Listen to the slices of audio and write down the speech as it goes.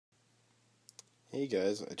Hey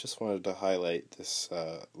guys, I just wanted to highlight this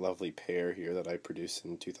lovely pair here that I produced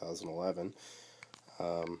in 2011.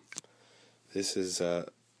 Um, this is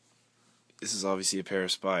obviously a pair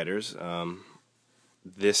of spiders.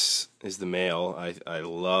 This is the male. I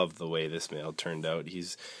love the way this male turned out.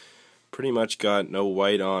 He's pretty much got no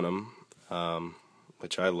white on him,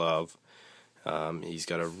 which I love. He's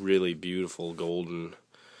got a really beautiful golden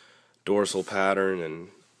dorsal pattern, and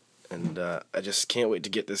I just can't wait to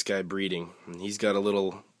get this guy breeding. And he's got a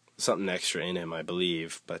little something extra in him, I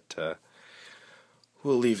believe, but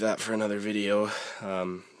we'll leave that for another video.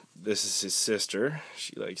 This is his sister.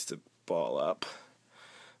 She likes to ball up,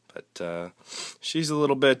 but she's a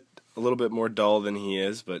little bit more dull than he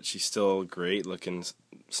is, but she's still a great looking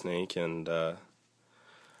snake, and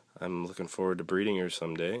I'm looking forward to breeding her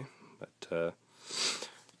someday. But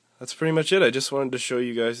that's pretty much it. I just wanted to show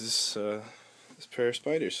you guys this pair of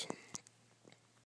spiders.